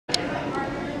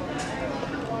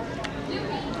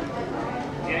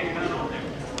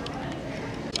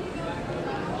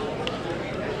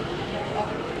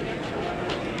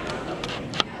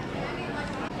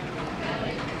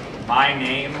My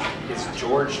name is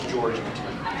George Georgington,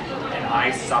 and I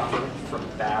suffer from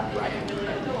bad writing.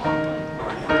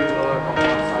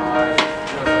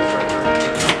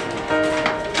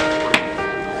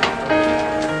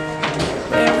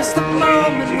 There was the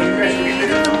moment we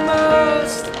needed the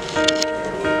most.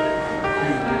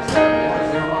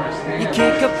 You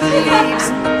kick up the leaves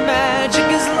and the magic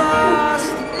is lost.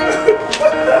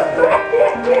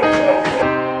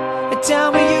 Tell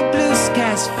me your blue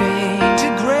skies fade to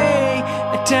gray.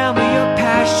 Tell me your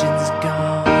passion's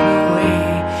gone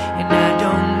away, and I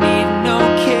don't need no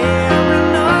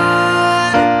carrying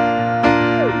on.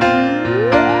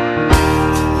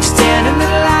 You stand in the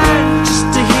line just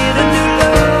to hit a new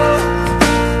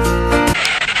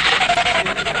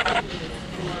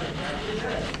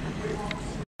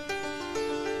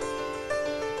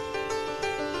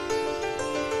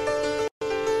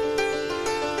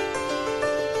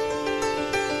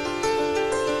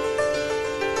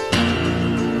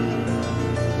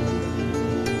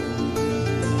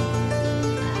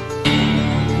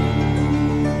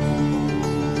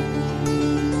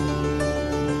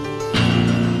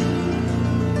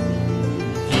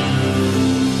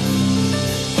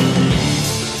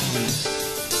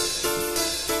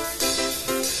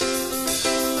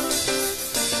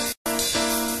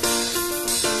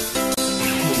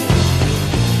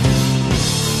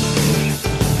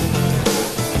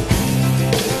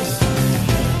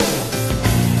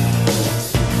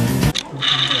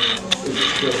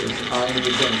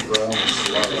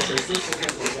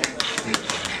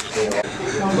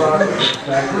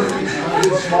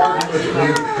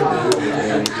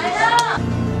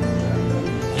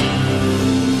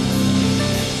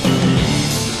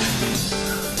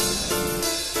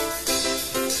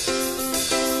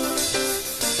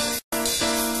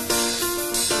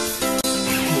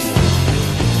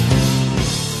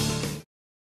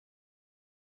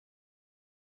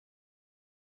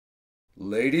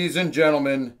Ladies and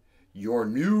gentlemen, your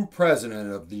new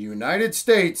President of the United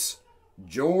States,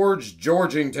 George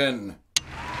Georgington.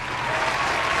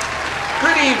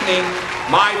 Good evening,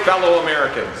 my fellow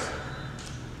Americans.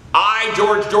 I,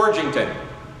 George Georgington,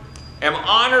 am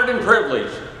honored and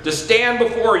privileged to stand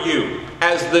before you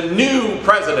as the new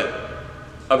President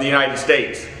of the United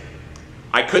States.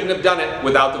 I couldn't have done it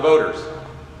without the voters.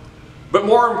 But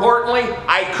more importantly,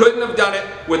 I couldn't have done it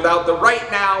without the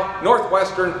Right Now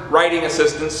Northwestern Writing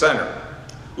Assistance Center,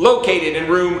 located in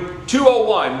room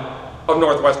 201 of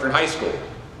Northwestern High School.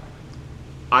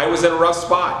 I was in a rough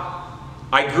spot.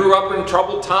 I grew up in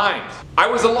troubled times. I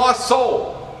was a lost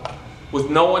soul with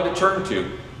no one to turn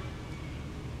to.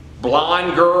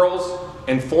 Blonde girls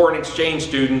and foreign exchange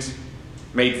students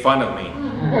made fun of me.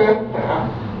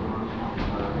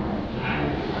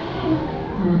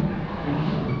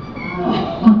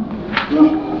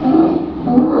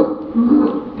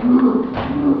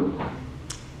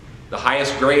 The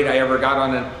highest grade I ever got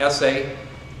on an essay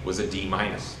was a D-.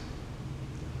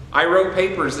 I wrote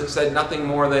papers that said nothing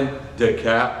more than, "The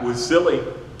cat was silly,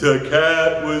 the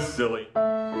cat was silly."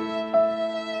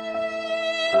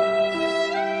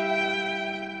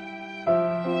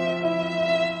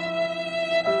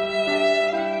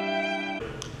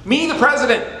 Me, the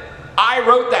president, I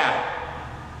wrote that.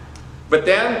 But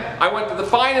then I went to the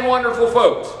fine and wonderful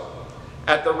folks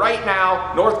at the Right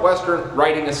Now Northwestern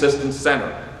Writing Assistance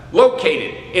Center,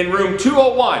 located in room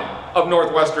 201 of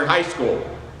Northwestern High School.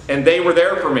 And they were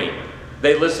there for me.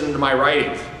 They listened to my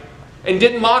writings and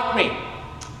didn't mock me,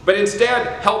 but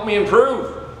instead helped me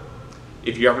improve.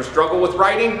 If you ever struggle with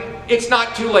writing, it's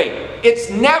not too late. It's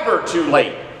never too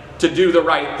late to do the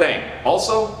right thing.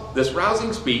 Also, this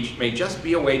rousing speech may just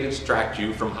be a way to distract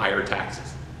you from higher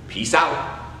taxes. Peace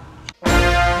out.